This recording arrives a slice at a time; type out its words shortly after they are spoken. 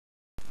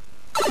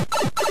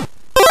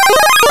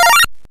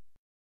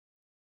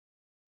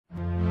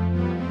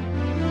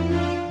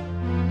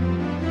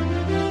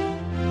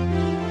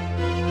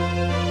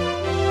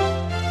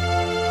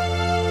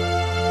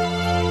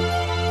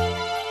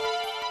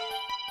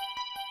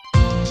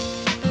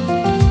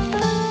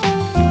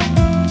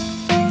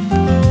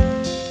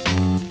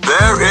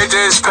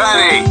is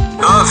Penny,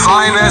 the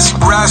finest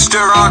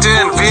restaurant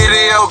in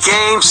Video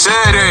Game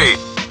City.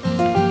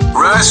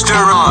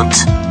 Restaurant.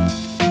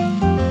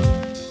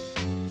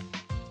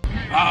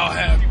 I'll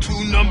have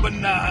 2 number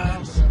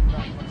 9s,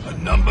 a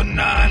number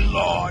 9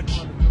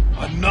 large,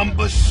 a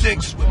number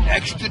 6 with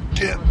extra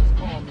dip,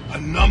 a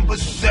number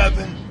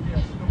 7,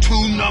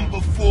 2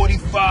 number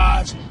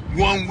 45s,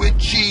 1 with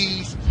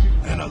cheese,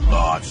 and a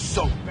large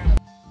soda.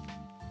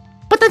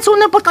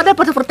 Patansunan po ka na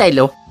po sa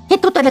fratello.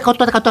 Ito talaga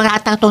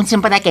ito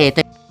simpalakete.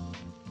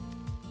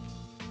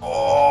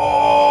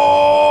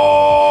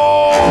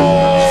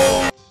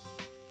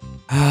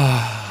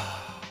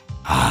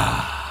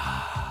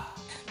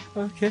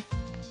 Okay.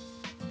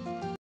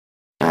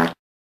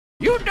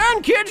 You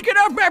done, kids? Get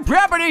off my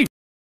property!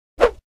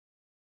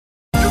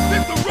 You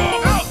picked the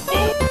wrong house,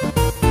 fool!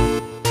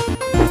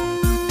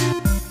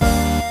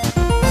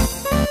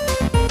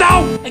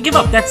 Down! I give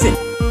up, that's it.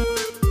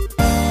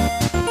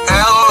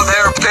 Hello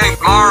there, Pink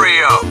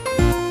Mario.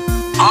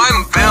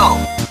 I'm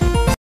Bill.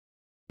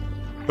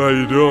 How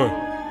you doing?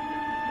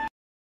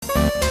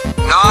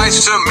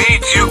 Nice to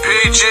meet you,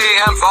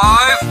 PGM5.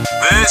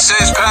 This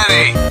is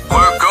Penny.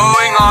 We're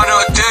going on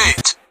a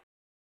date.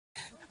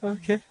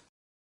 Okay.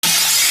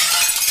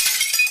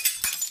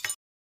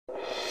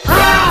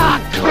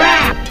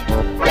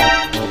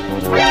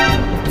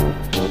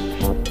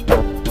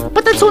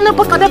 Patansunan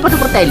po ka na po sa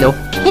fratello.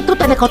 Ito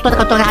talaga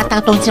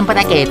ito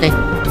simpalakete.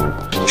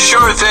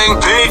 Sure thing,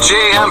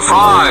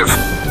 PGM5.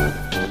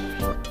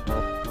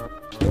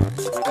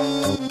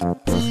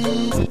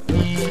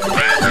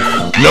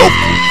 Nope.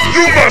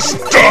 You must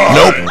die!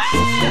 Nope.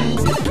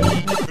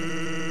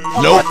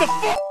 Nope.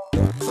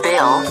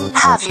 Bill,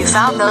 have you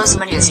found those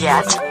menus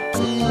yet?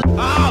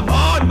 I'm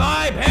on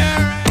my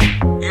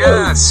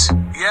parents!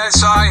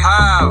 Yes, I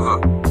have.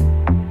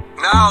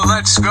 Now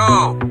let's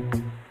go.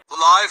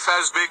 Life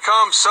has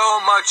become so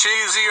much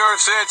easier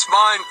since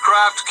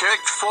Minecraft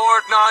kicked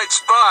Fortnite's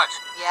butt.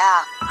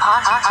 Yeah.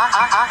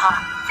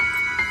 Ha.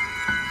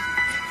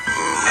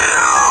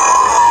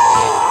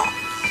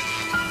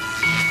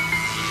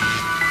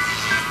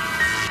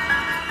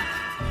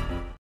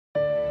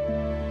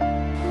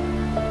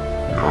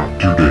 Not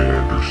today,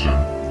 Anderson.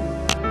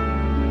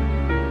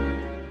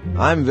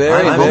 I'm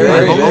very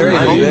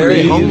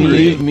hungry.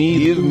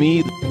 Give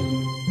me.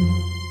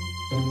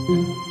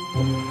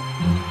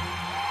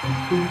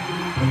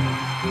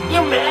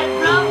 You mad,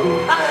 bro?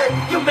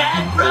 You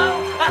mad, bro?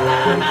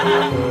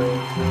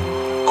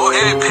 Oh,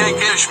 hey,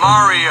 Pinkish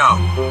Mario.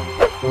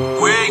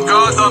 We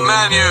got the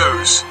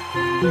menus.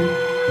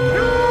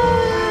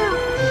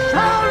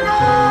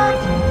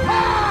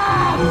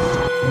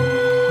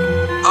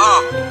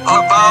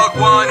 About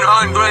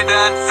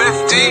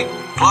 150,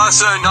 plus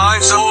a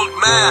nice old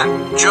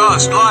man,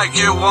 just like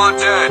you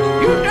wanted.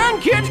 You done,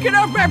 kids? Get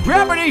off my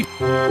property!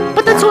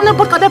 Patansunan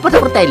po ka na po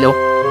sa fratello.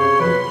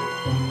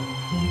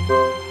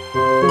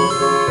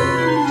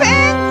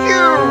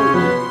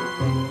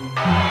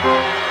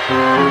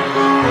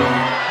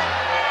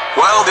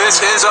 Well,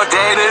 this is a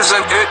date,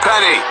 isn't it,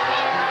 Penny?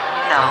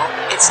 No,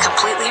 it's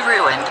completely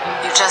ruined.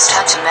 You just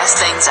had to mess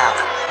things up.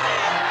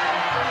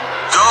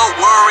 Don't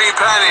worry,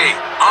 Penny.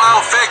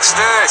 I'll fix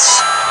this.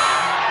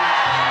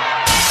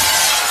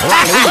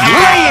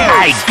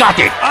 I got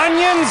it!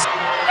 Onions?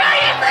 Are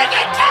you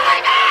freaking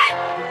killing me?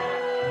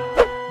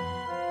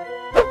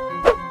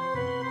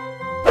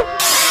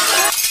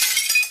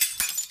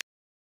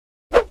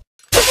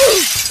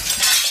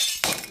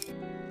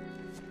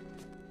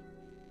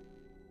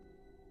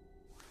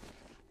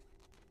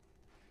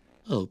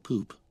 Oh,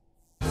 poop.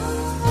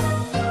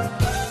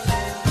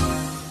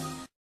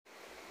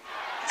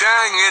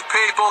 Dang it,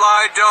 people,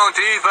 I don't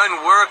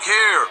even work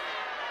here.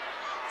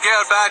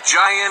 Get that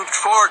giant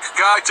fork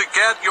guy to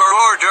get your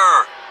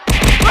order.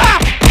 Ah!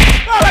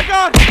 Oh my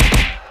god!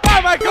 Oh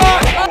my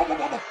god!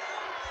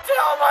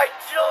 Tell my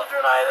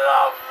children I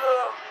love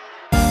them!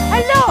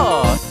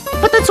 Hello!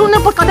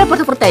 Patansunan po ka na po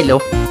sa fratello.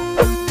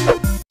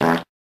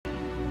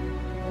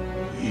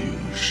 You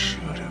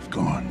should have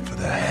gone for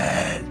the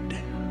head.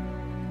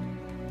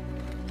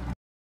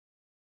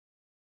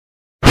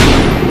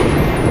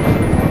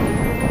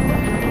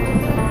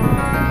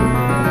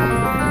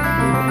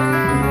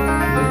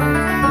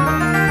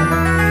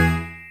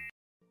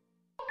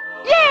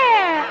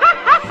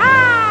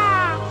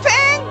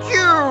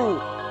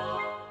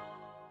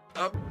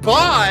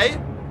 Bye.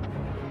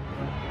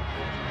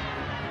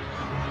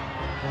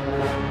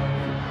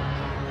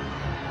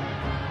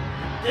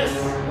 This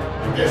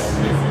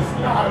is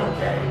not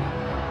okay.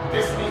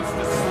 This needs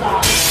to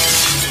stop.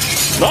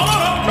 No.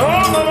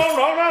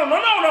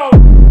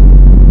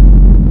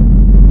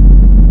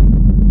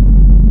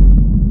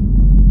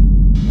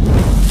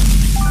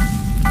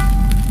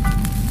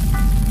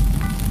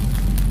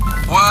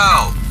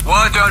 Well,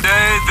 what a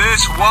day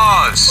this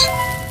was.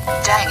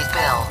 Dang it,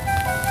 Bill.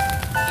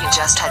 You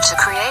just had to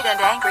create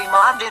an angry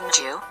mob, didn't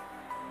you?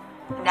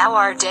 Now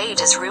our date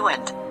is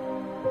ruined.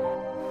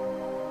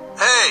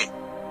 Hey,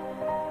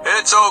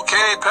 it's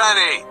okay,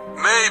 Penny.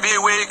 Maybe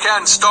we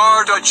can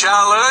start a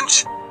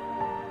challenge?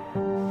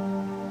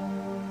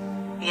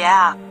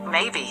 Yeah,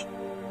 maybe.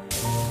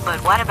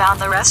 But what about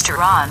the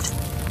restaurant?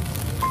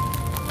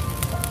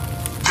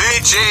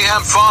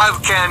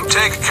 PGM5 can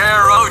take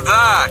care of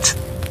that.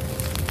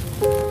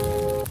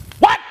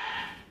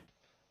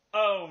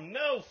 Oh,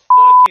 no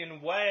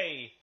fucking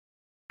way.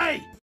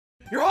 Hey,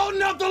 you're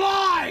holding up the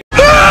line!